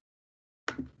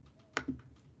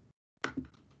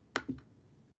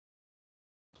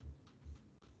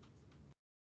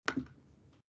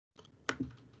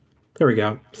 There we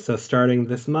go. So starting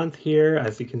this month here,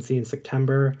 as you can see in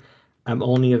September, I'm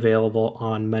only available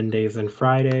on Mondays and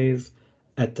Fridays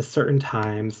at the certain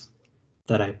times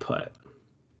that I put.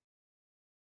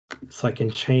 So I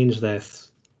can change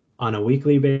this on a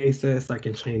weekly basis. I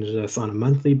can change this on a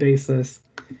monthly basis.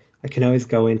 I can always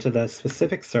go into the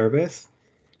specific service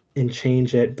and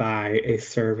change it by a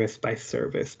service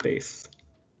base.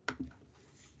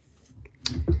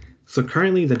 So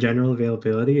currently the general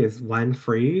availability is when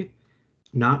free,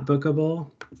 not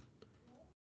bookable,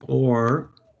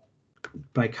 or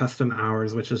by custom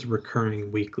hours, which is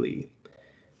recurring weekly.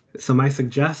 So my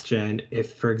suggestion,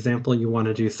 if for example you want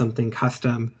to do something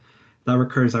custom that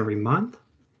recurs every month,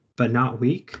 but not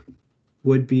week,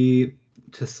 would be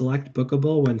to select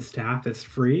bookable when staff is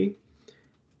free,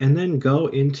 and then go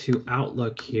into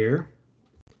Outlook here,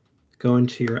 go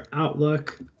into your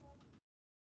Outlook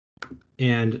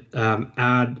and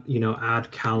add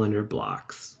calendar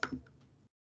blocks.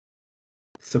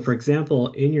 So for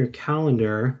example, in your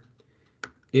calendar,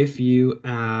 if you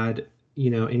add,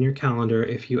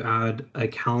 if you add a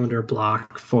calendar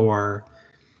block for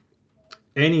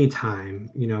any time,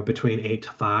 between 8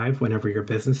 to 5, whenever your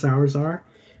business hours are,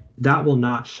 that will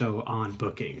not show on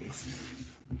bookings.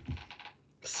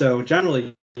 So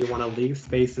generally, you want to leave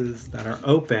spaces that are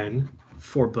open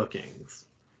for bookings.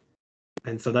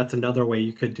 And so that's another way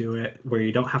you could do it, where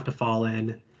you don't have to fall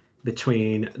in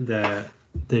between the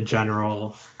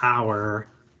general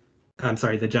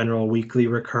the general weekly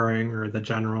recurring or the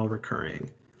general recurring.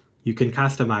 You can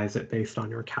customize it based on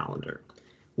your calendar,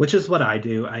 which is what I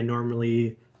do. I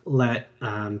normally let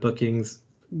bookings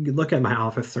look at my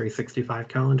Office 365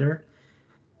 calendar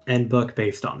and book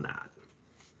based on that.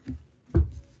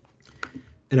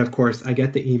 And of course, I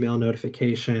get the email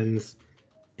notifications.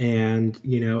 And,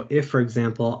 if, for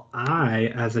example, I,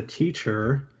 as a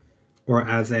teacher or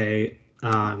as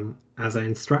an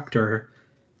instructor,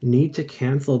 need to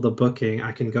cancel the booking,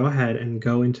 I can go ahead and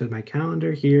go into my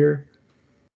calendar here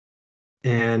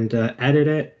and edit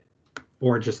it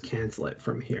or just cancel it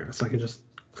from here. So I can just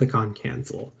click on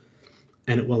cancel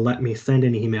and it will let me send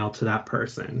an email to that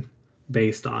person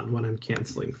based on what I'm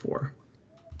canceling for.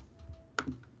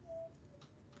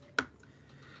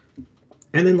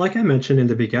 And then, like I mentioned in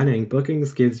the beginning,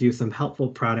 Bookings gives you some helpful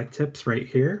product tips right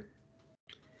here.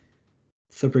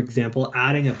 So for example,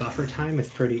 adding a buffer time is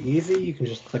pretty easy. You can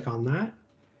just click on that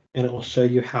and it will show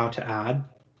you how to add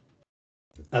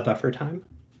a buffer time.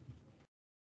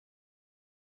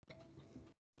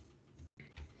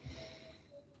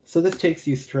 So this takes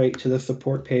you straight to the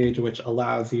support page, which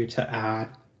allows you to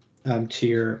add to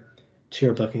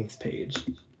your bookings page.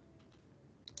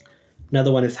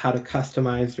 Another one is how to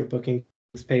customize your bookings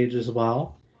page as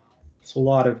well. So a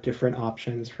lot of different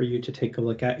options for you to take a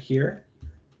look at here.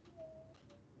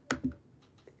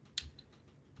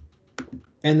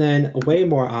 And then way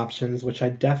more options, which I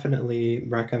definitely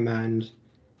recommend,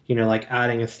 like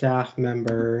adding a staff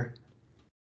member,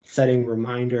 setting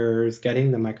reminders,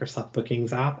 getting the Microsoft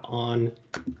Bookings app on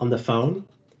the phone.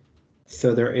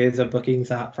 So there is a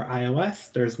Bookings app for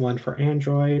iOS, there's one for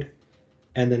Android,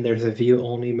 and then there's a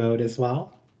view-only mode as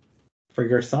well for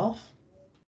yourself.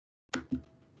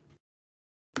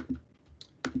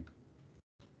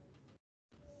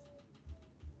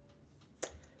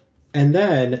 And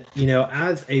then,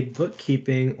 as a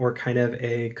bookkeeping or kind of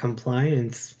a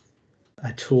compliance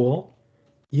tool,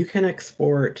 you can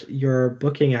export your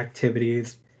booking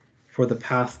activities for the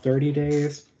past 30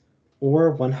 days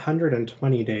or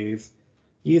 120 days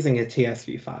using a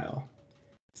TSV file.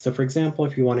 So for example,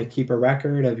 if you want to keep a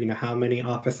record of how many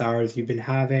office hours you've been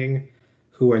having,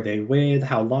 who are they with,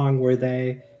 how long were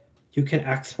they, you can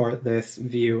export this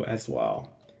view as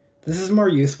well. This is more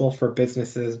useful for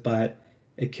businesses, but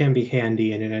it can be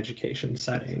handy in an education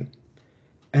setting.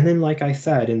 And then, like I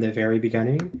said in the very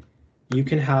beginning, you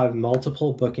can have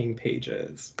multiple booking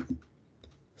pages.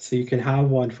 So you can have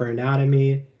one for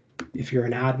anatomy. If you're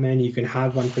an admin, you can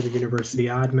have one for the university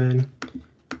admin.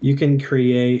 You can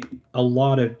create a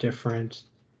lot of different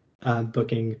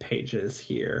booking pages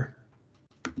here.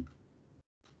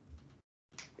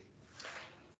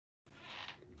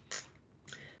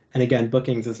 And again,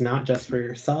 bookings is not just for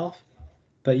yourself,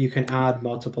 but you can add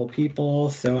multiple people.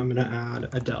 So I'm going to add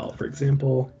Adele, for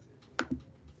example.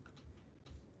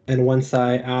 And once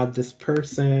I add this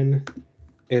person,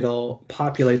 it'll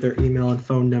populate their email and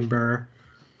phone number,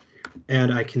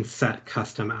 and I can set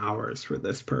custom hours for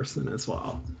this person as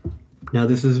well. Now,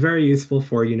 this is very useful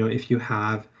for, if you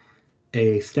have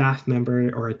a staff member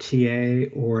or a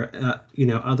TA or,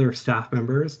 other staff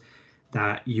members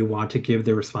that you want to give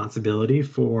the responsibility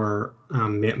for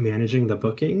managing the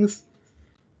bookings,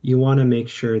 you want to make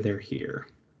sure they're here.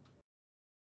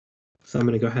 So I'm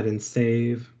going to go ahead and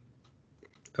save.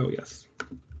 Oh, yes.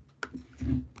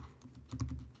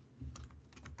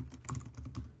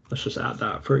 Let's just add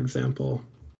that, for example.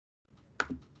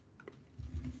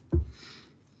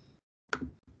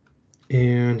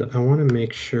 And I want to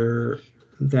make sure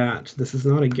that this is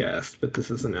not a guest, but this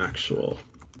is an actual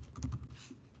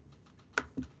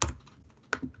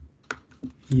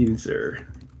user.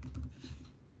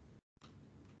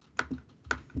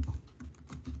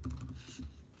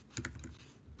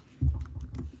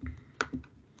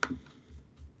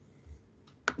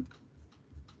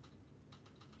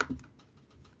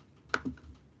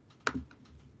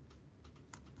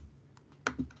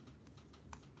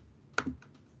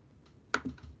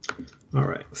 All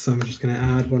right, so I'm just going to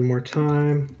add one more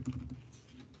time.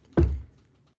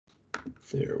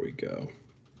 There we go.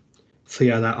 So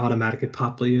yeah, that automatically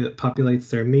populates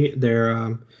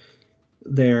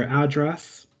their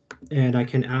address, and I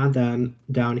can add them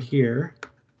down here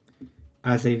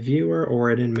as a viewer or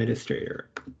an administrator.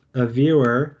 A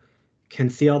viewer can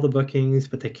see all the bookings,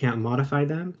 but they can't modify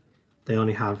them. They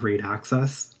only have read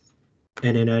access.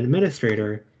 And an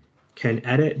administrator can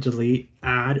edit, delete,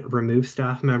 add, remove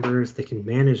staff members. They can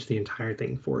manage the entire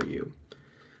thing for you.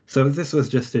 So if this was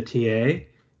just a TA,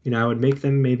 I would make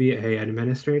them maybe an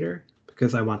administrator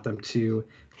because I want them to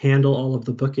handle all of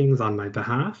the bookings on my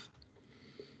behalf.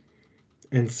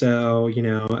 And so,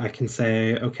 I can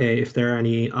say, okay, if there are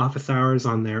any office hours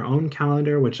on their own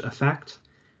calendar which affect,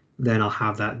 then I'll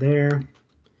have that there.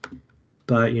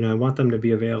 But, I want them to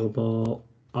be available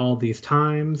all these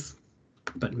times,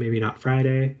 but maybe not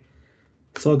Friday.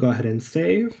 So I'll go ahead and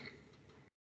save.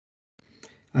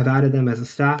 I've added them as a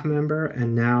staff member,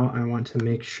 and now I want to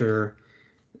make sure,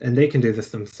 and they can do this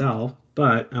themselves,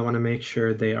 but I want to make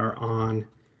sure they are on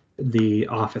the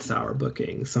office hour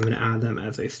booking. So I'm going to add them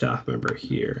as a staff member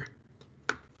here.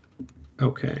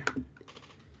 Okay.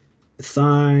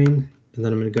 Assign, and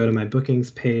then I'm going to go to my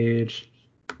bookings page.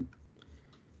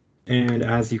 And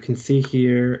as you can see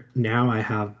here, now I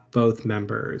have both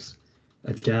members,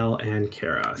 Adele and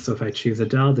Kara. So if I choose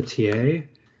Adele, the TA,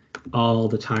 all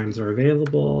the times are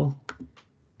available,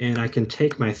 and I can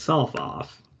take myself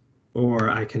off, or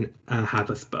I can have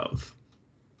us both.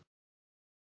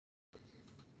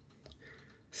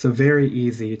 So very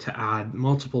easy to add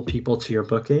multiple people to your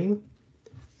booking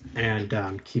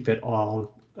and keep it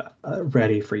all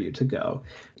ready for you to go.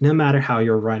 No matter how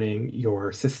you're running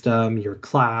your system, your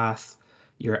class,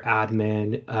 your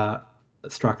admin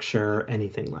structure,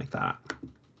 anything like that.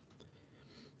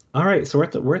 All right, so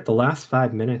we're at the last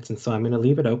 5 minutes, and so I'm going to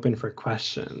leave it open for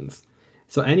questions.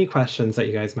 So any questions that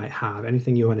you guys might have,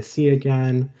 anything you want to see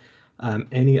again,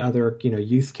 any other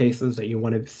use cases that you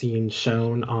want to see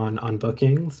shown on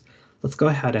bookings, let's go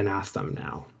ahead and ask them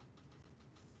now.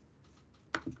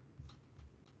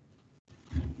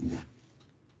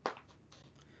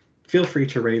 Feel free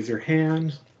to raise your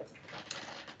hand.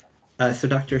 So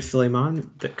Dr. Suleiman,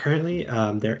 currently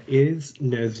there is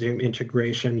no Zoom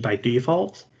integration by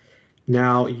default.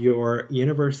 Now your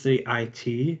university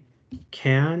IT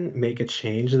can make a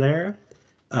change there,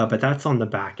 but that's on the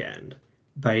back end.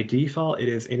 By default, it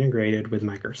is integrated with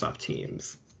Microsoft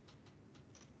Teams.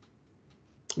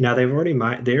 Now they already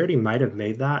might have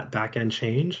made that back-end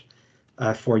change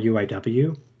for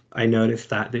UIW. I noticed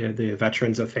that the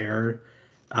Veterans Affairs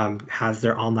has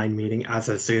their online meeting as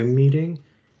a Zoom meeting,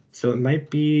 so it might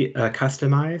be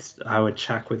customized. I would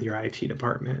check with your IT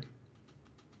department.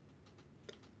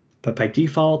 But by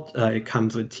default, it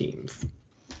comes with Teams.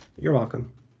 You're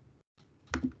welcome.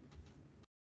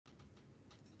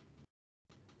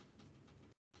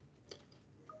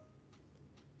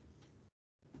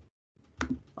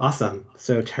 Awesome.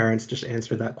 So Terrence just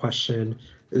answered that question.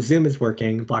 Zoom is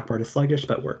working, Blackboard is sluggish,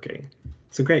 but working.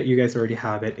 So great, you guys already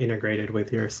have it integrated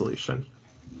with your solution.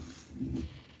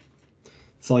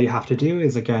 So all you have to do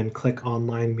is, again, click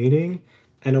online meeting,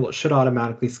 and it should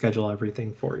automatically schedule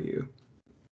everything for you.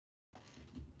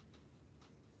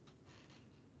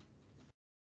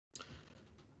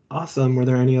 Awesome. Were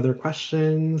there any other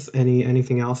questions?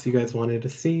 Anything else you guys wanted to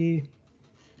see?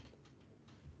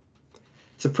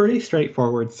 It's a pretty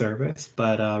straightforward service,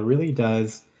 but really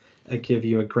does give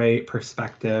you a great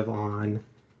perspective on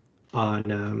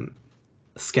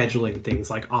scheduling things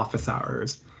like office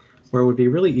hours, where it would be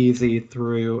really easy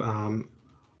through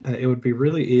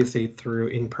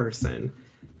in person,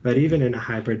 but even in a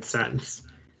hybrid sense,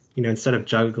 instead of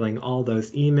juggling all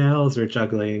those emails or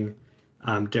juggling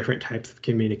different types of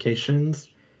communications,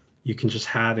 you can just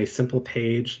have a simple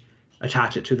page,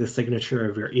 attach it to the signature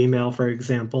of your email, for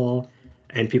example,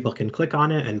 and people can click on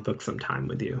it and book some time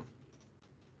with you.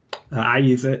 I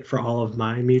use it for all of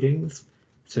my meetings,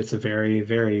 so it's a very,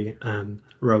 very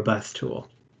robust tool.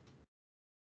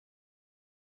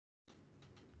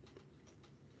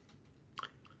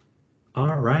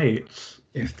 All right,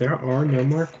 if there are no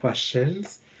more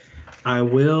questions, I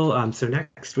will, so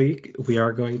next week we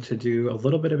are going to do a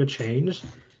little bit of a change.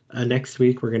 Next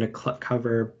week we're going to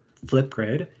cover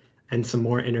Flipgrid and some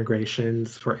more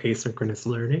integrations for asynchronous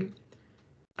learning.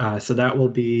 So that will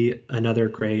be another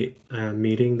great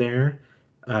meeting there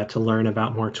to learn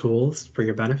about more tools for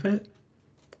your benefit.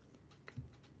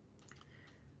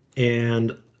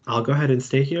 And I'll go ahead and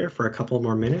stay here for a couple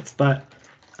more minutes, but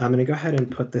I'm going to go ahead and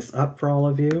put this up for all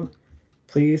of you.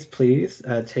 Please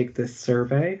take this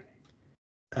survey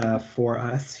for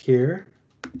us here.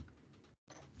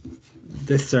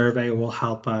 This survey will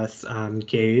help us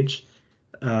gauge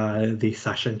the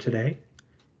session today,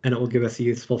 and it will give us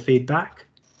useful feedback.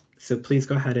 So please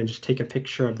go ahead and just take a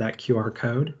picture of that QR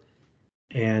code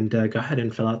and go ahead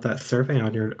and fill out that survey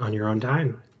on your own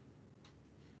time.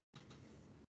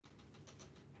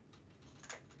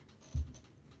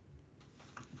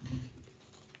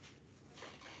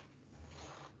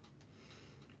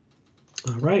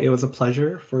 All right, it was a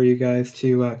pleasure for you guys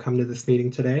to come to this meeting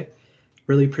today.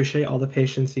 Really appreciate all the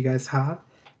patience you guys have,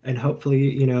 and hopefully,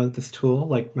 you know, this tool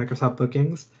like Microsoft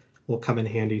Bookings will come in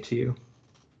handy to you.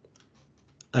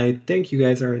 I think you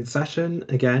guys are in session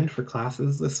again for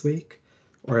classes this week,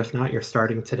 or if not, you're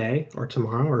starting today or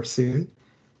tomorrow or soon.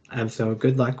 So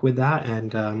good luck with that,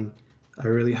 and I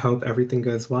really hope everything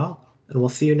goes well. And we'll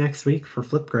see you next week for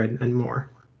Flipgrid and more.